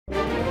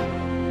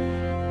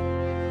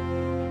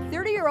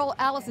20-year-old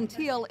Allison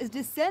Teal is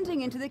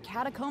descending into the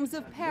catacombs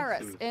of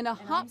Paris in a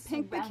hot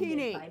pink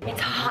bikini. It's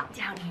hot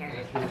down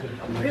here.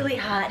 Really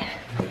hot.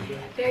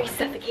 Very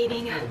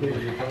suffocating.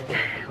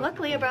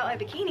 Luckily I brought my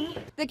bikini.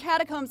 The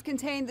catacombs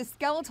contain the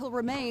skeletal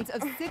remains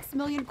of 6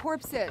 million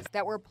corpses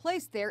that were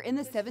placed there in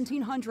the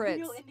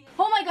 1700s.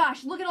 Oh my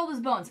gosh, look at all those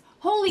bones.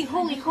 Holy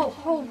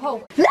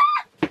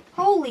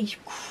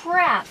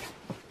crap.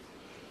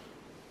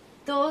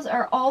 Those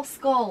are all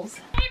skulls.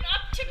 I'm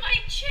up to my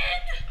chin.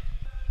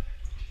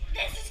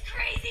 This is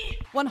crazy.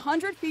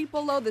 100 feet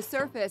below the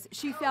surface,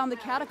 she found the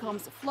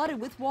catacombs flooded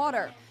with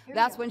water.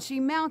 That's when she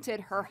mounted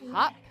her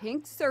hot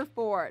pink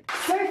surfboard.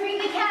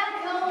 Surfing the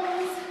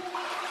catacombs.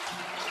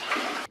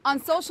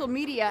 On social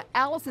media,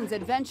 Allison's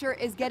adventure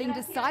is getting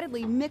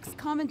decidedly mixed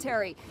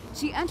commentary.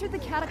 She entered the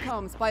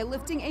catacombs by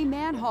lifting a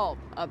manhole,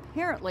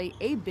 apparently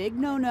a big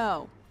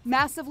no-no.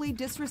 Massively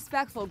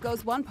disrespectful,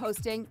 goes one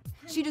posting.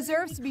 She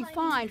deserves to be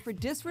fined for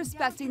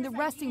disrespecting the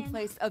resting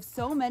place of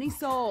so many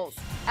souls.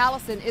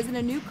 Allison isn't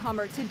a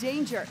newcomer to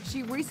danger.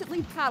 She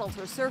recently paddled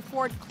her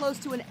surfboard close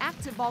to an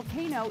active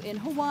volcano in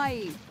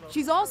Hawaii.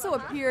 She's also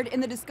appeared in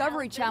the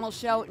Discovery Channel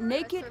show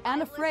Naked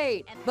and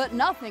Afraid, but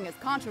nothing as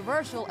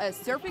controversial as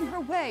surfing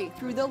her way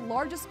through the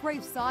largest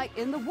gravesite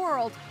in the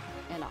world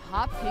in a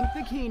hot pink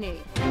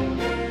bikini.